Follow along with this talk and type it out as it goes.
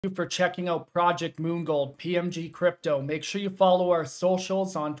You for checking out Project MoonGold, PMG Crypto. Make sure you follow our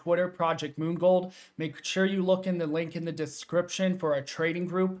socials on Twitter, Project MoonGold. Make sure you look in the link in the description for our trading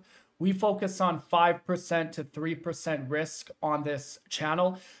group. We focus on 5% to 3% risk on this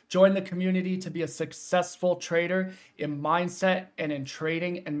channel. Join the community to be a successful trader in mindset and in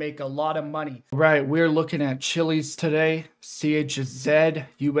trading and make a lot of money. Right, we're looking at Chiliz today, CHZ,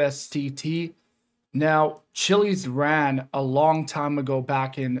 USDT. Now, Chiliz ran a long time ago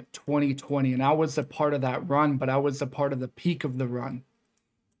back in 2020, and I was a part of that run, but I was a part of the peak of the run.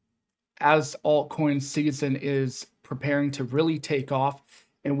 As altcoin season is preparing to really take off,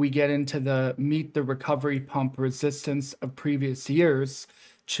 and we get into the meet the recovery pump resistance of previous years,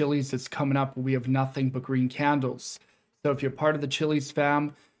 Chiliz is coming up. We have nothing but green candles. So if you're part of the Chiliz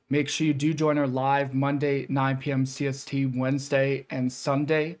fam, make sure you do join our live Monday, 9 p.m. CST, Wednesday, and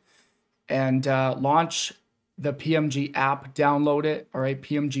Sunday. And launch the PMG app, download it, all right,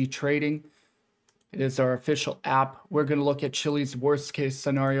 PMG Trading. It is our official app. We're going to look at Chiliz worst case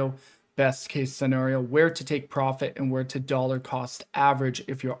scenario, best case scenario, where to take profit and where to dollar cost average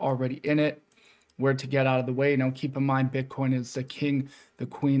if you're already in it, where to get out of the way. Now, keep in mind, Bitcoin is the king, the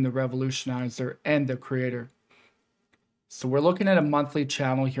queen, the revolutionizer, and the creator. So we're looking at a monthly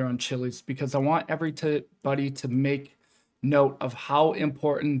channel here on Chiliz because I want everybody to make note of how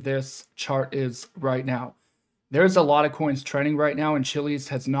important this chart is right now. There's a lot of coins trending right now, and Chiliz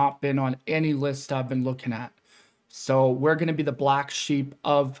has not been on any list I've been looking at. So we're going to be the black sheep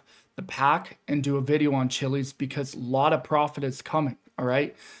of the pack and do a video on Chiliz because a lot of profit is coming. All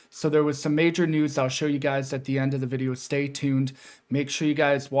right. So there was some major news I'll show you guys at the end of the video. Stay tuned. Make sure you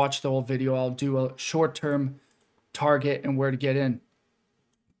guys watch the whole video. I'll do a short-term target and where to get in.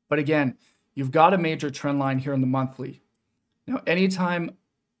 But again, you've got a major trend line here in the monthly. Now, anytime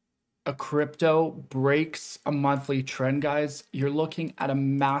a crypto breaks a monthly trend, guys, you're looking at a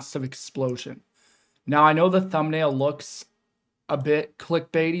massive explosion. Now, I know the thumbnail looks a bit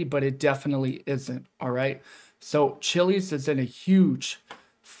clickbaity, but it definitely isn't, all right? So Chiliz is in a huge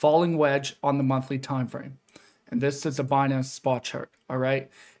falling wedge on the monthly time frame. And this is a Binance spot chart, all right?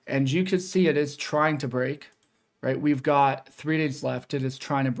 And you can see it is trying to break, right? We've got 3 days left. It is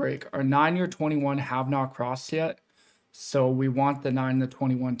trying to break. Our 9-year 21 have not crossed yet. So we want the 9 and the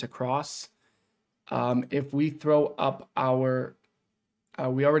 21 to cross. If we throw up our,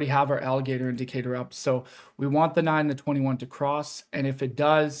 we already have our alligator indicator up. So we want the 9 and the 21 to cross. And if it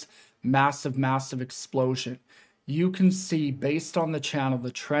does, massive, massive explosion. You can see based on the channel,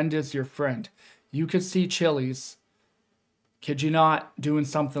 the trend is your friend. You can see Chiliz, kid you not, doing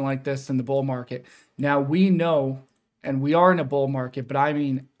something like this in the bull market. Now we know, and we are in a bull market, but I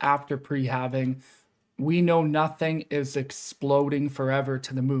mean after pre-halving, we know nothing is exploding forever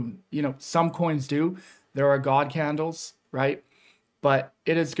to the moon. You know, some coins do. There are God candles, right? But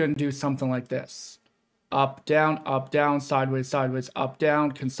it is going to do something like this. Up, down, sideways, sideways, up,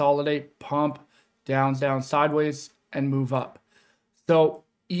 down, consolidate, pump, down, sideways, and move up. So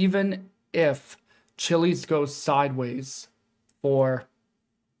even if Chiliz goes sideways for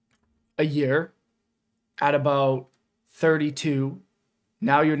a year at about 32,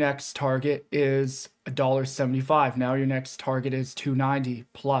 now your next target is $1.75. Now your next target is $2.90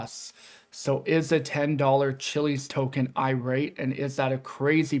 plus. So is a $10 Chiliz token irate? And is that a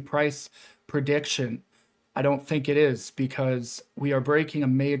crazy price prediction? I don't think it is because we are breaking a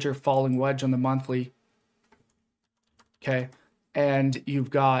major falling wedge on the monthly. Okay. And you've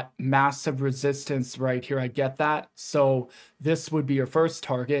got massive resistance right here. I get that. So this would be your first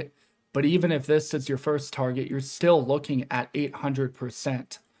target. But even if this is your first target, you're still looking at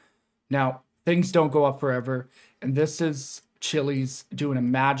 800%. Now, things don't go up forever. And this is Chiliz doing a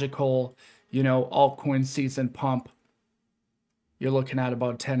magical, you know, altcoin season pump. You're looking at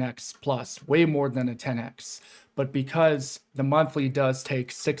about 10x plus, way more than a 10x. But because the monthly does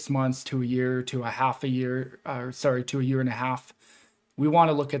take 6 months to a year to a half a year, to a year and a half, we want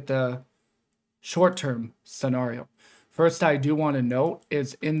to look at the short-term scenario. First, I do want to note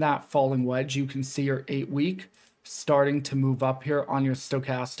is in that falling wedge, you can see your 8-week starting to move up here on your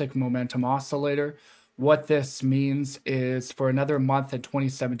stochastic momentum oscillator. What this means is for another month and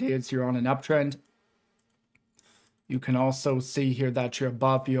 27 days, you're on an uptrend. You can also see here that you're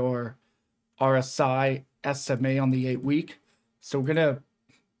above your RSI SMA on the 8-week. So we're going to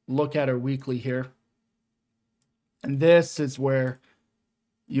look at our weekly here. And this is where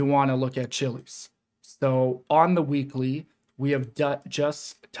you want to look at Chiliz. So on the weekly, we have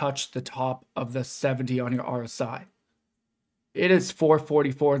just touched the top of the 70 on your RSI. It is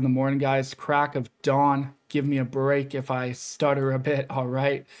 4:44 in the morning, guys. Crack of dawn. Give me a break if I stutter a bit, all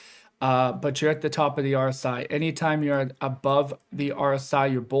right? but you're at the top of the RSI. Anytime you're above the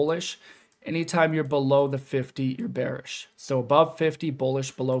RSI, you're bullish. Anytime you're below the 50, you're bearish. So above 50,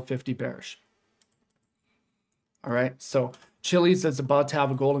 bullish, below 50, bearish. All right, so Chiliz is about to have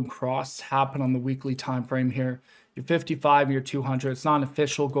a golden cross happen on the weekly time frame here. Your 55, your 200. It's not an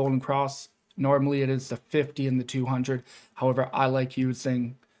official golden cross. Normally it is the 50 and the 200. However, I like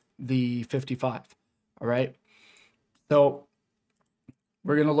using the 55. All right, so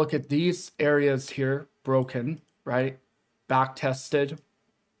we're going to look at these areas here, broken, right? Back tested.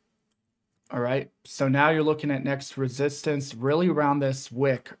 All right, so now you're looking at next resistance really around this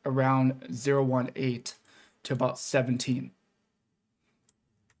wick, around 018 to about 17.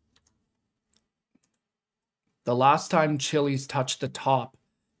 The last time Chiliz touched the top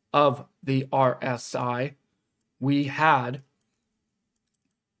of the RSI, we had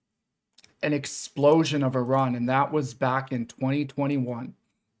an explosion of a run, and that was back in 2021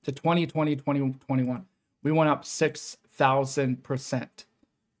 to 2021. We went up 6,000%.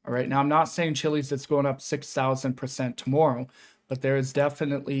 All right, now I'm not saying Chiliz is going up 6,000% tomorrow, but there is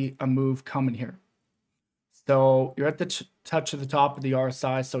definitely a move coming here. So you're at the touch of the top of the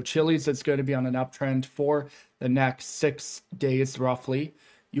RSI. So Chiliz is going to be on an uptrend for the next 6 days, roughly.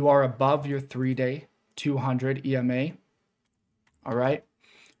 You are above your 3-day 200 EMA. All right.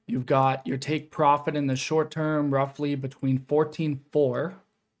 You've got your take profit in the short term, roughly between 14.4.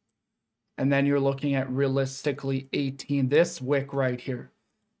 And then you're looking at realistically 18. This wick right here.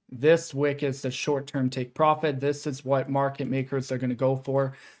 This wick is the short-term take profit. This is what market makers are going to go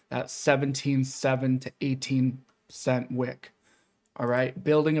for. That 17.7 to 18 cent wick. All right.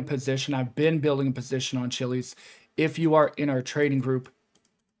 Building a position. I've been building a position on Chiliz. If you are in our trading group,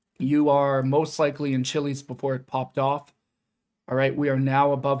 you are most likely in Chiliz before it popped off. All right. We are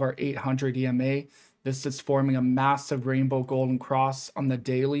now above our 800 EMA. This is forming a massive rainbow golden cross on the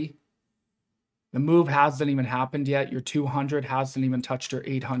daily. The move hasn't even happened yet. Your 200 hasn't even touched your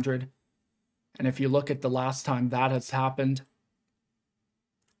 800. And if you look at the last time that has happened,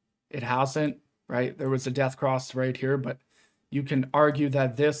 it hasn't, right? There was a death cross right here, but you can argue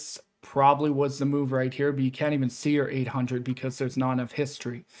that this probably was the move right here, but you can't even see your 800 because there's not enough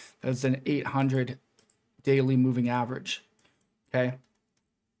history. There's an 800 daily moving average, okay?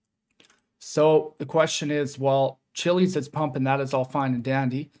 So the question is, well, Chiliz is pumping. That is all fine and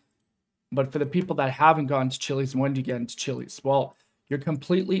dandy. But for the people that haven't gone to Chiliz, when do you get into Chiliz? Well, you're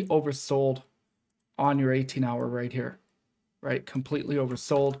completely oversold on your 18-hour right here, right? Completely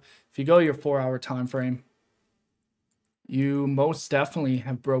oversold. If you go your 4-hour time frame, you most definitely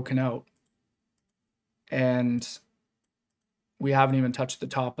have broken out. And we haven't even touched the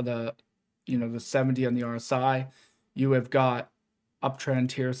top of the, the 70 on the RSI. You have got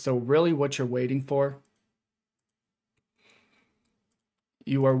uptrend here. So really what you're waiting for,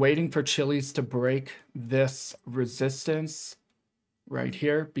 you are waiting for Chiliz to break this resistance right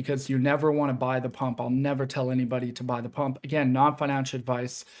here because you never want to buy the pump. I'll never tell anybody to buy the pump. Again, non-financial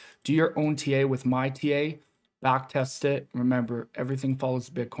advice. Do your own TA with my TA. Back test it. Remember, everything follows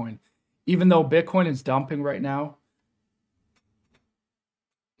Bitcoin. Even though Bitcoin is dumping right now,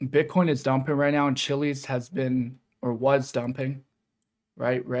 and Chiliz has been or was dumping,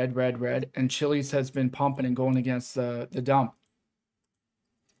 right? Red, and Chiliz has been pumping and going against the dump.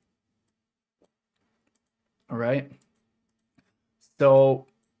 All right. So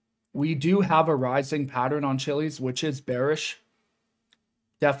we do have a rising pattern on Chiliz, which is bearish,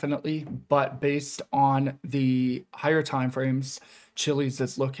 definitely. But based on the higher time frames, Chiliz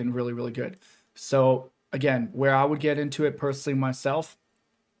is looking really, really good. So again, where I would get into it personally myself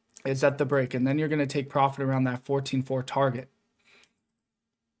is at the break. And then you're going to take profit around that 14.4 target.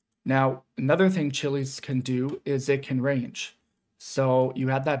 Now, another thing Chiliz can do is it can range. So you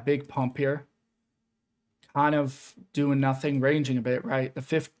had that big pump here, kind of doing nothing, ranging a bit, right?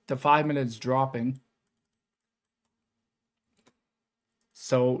 The 5 minutes dropping.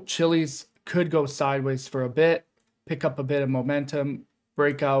 So Chiliz could go sideways for a bit, pick up a bit of momentum,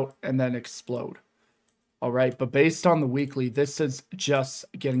 break out, and then explode. All right, but based on the weekly, this is just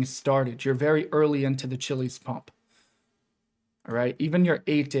getting started. You're very early into the Chiliz pump. All right, even your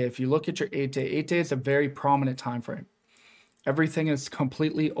 8-day, if you look at your 8-day, 8-day is a very prominent time frame. Everything is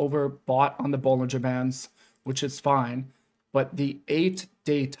completely overbought on the Bollinger Bands, which is fine, but the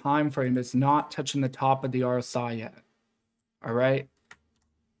 8-day time frame is not touching the top of the RSI yet. All right,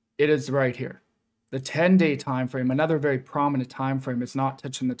 it is right here. The 10-day time frame, another very prominent time frame, is not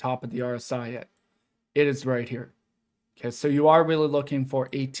touching the top of the RSI yet. It is right here. Okay, so you are really looking for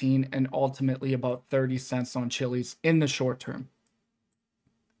 18 and ultimately about 30 cents on Chiliz in the short term.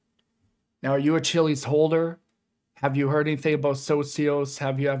 Now, are you a Chiliz holder? Have you heard anything about Socios?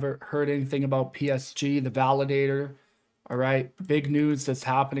 Have you ever heard anything about PSG, the validator? All right, big news that's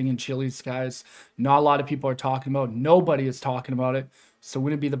happening in Chiliz, guys. Not a lot of people are talking about. Nobody is talking about it. So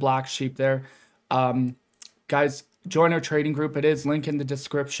wouldn't be the black sheep there. Guys, join our trading group. It is link in the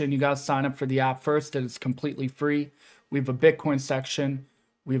description. You got to sign up for the app first. It is completely free. We have a Bitcoin section.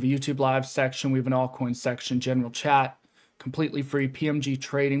 We have a YouTube live section. We have an altcoin section, general chat, completely free. PMG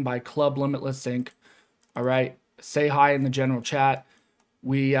trading by Club Limitless Inc. All right. Say hi in the general chat.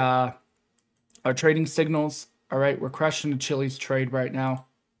 We are trading signals. All right. We're crushing the Chiliz trade right now.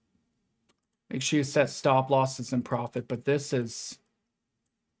 Make sure you set stop losses and profit. But this is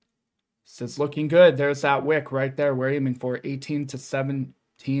looking good. There's that wick right there. We're aiming for 18 to 17.7.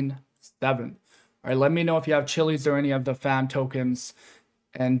 All right. Let me know if you have Chiliz or any of the fan tokens.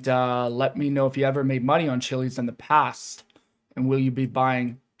 And let me know if you ever made money on Chiliz in the past. And will you be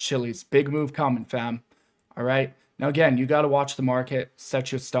buying Chiliz? Big move coming, fam. All right. Now, again, you got to watch the market,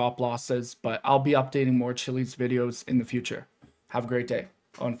 set your stop losses, but I'll be updating more Chiliz videos in the future. Have a great day.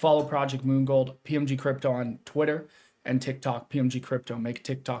 Oh, and follow Project MoonGold, PMG Crypto on Twitter and TikTok, PMG Crypto. Make a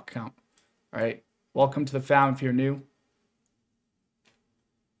TikTok account. All right. Welcome to the fam if you're new.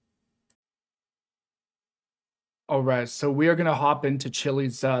 All right. So we are going to hop into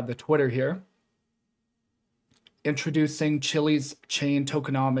Chiliz, the Twitter here. Introducing Chiliz Chain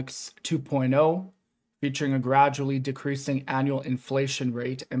Tokenomics 2.0. Featuring a gradually decreasing annual inflation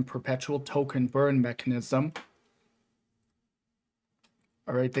rate and perpetual token burn mechanism.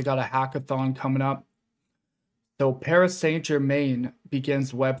 All right, they got a hackathon coming up. So Paris Saint-Germain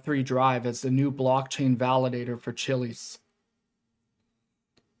begins Web3 Drive as the new blockchain validator for Chiliz.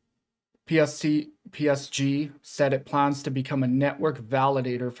 PSG said it plans to become a network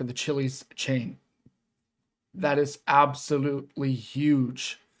validator for the Chiliz chain. That is absolutely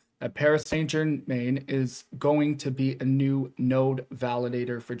huge. That Paris Saint-Germain is going to be a new node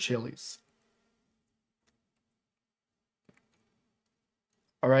validator for Chiliz.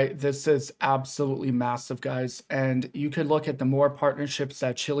 All right, this is absolutely massive, guys. And you could look at the more partnerships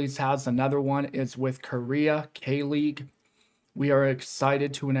that Chiliz has. Another one is with Korea K-League. We are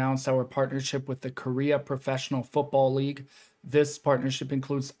excited to announce our partnership with the Korea Professional Football League. This partnership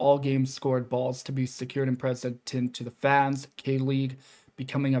includes all games scored balls to be secured and presented to the fans. K-League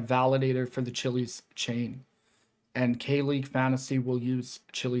becoming a validator for the Chiliz chain. And K-League Fantasy will use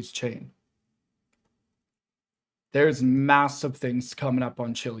Chiliz chain. There's massive things coming up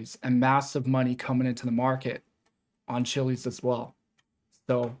on Chiliz and massive money coming into the market on Chiliz as well.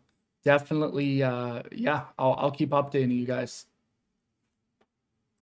 So definitely, yeah, I'll keep updating you guys.